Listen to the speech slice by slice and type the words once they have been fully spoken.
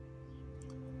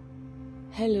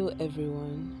Hello,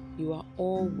 everyone. You are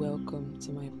all welcome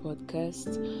to my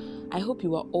podcast. I hope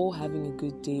you are all having a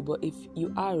good day, but if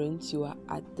you aren't, you are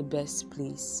at the best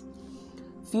place.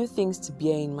 Few things to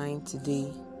bear in mind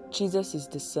today. Jesus is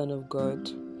the Son of God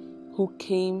who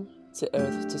came to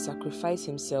earth to sacrifice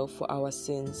himself for our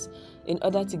sins in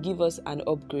order to give us an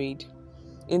upgrade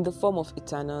in the form of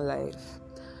eternal life.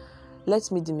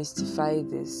 Let me demystify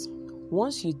this.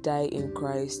 Once you die in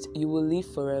Christ, you will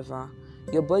live forever.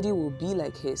 Your body will be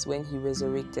like his when he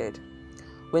resurrected.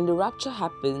 When the rapture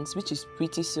happens, which is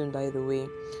pretty soon by the way,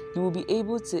 you will be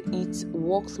able to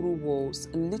walk through walls,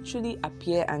 literally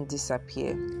appear and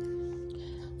disappear.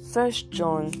 1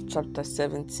 John chapter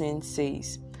 17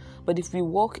 says, "But if we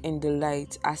walk in the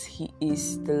light as he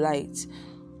is the light,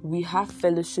 we have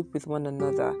fellowship with one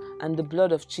another, and the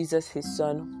blood of Jesus his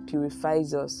Son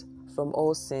purifies us from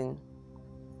all sin."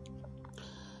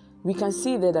 We can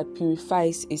see there that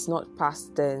purifies is not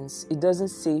past tense. It doesn't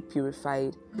say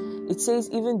purified. It says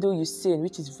even though you sin,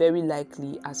 which is very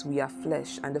likely as we are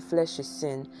flesh and the flesh is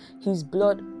sin, his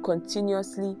blood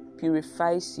continuously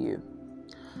purifies you.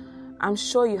 I'm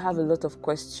sure you have a lot of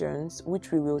questions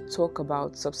which we will talk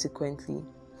about subsequently.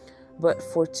 But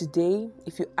for today,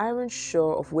 if you aren't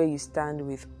sure of where you stand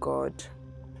with God,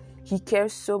 he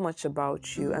cares so much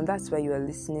about you, and that's why you are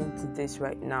listening to this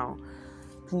right now.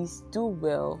 Please do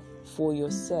well for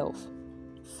yourself.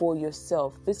 For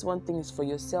yourself. This one thing is for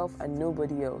yourself and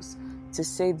nobody else. To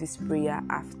say this prayer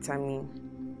after me.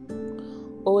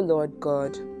 O Lord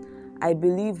God, I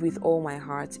believe with all my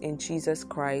heart in Jesus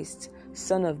Christ,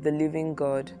 Son of the living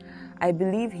God. I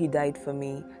believe he died for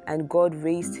me and God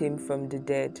raised him from the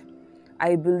dead.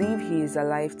 I believe he is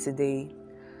alive today.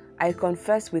 I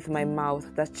confess with my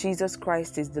mouth that Jesus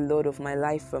Christ is the Lord of my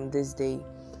life from this day.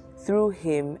 Through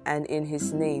him and in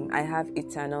his name, I have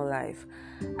eternal life.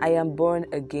 I am born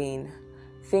again.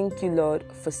 Thank you, Lord,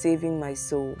 for saving my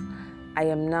soul. I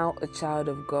am now a child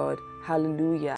of God. Hallelujah.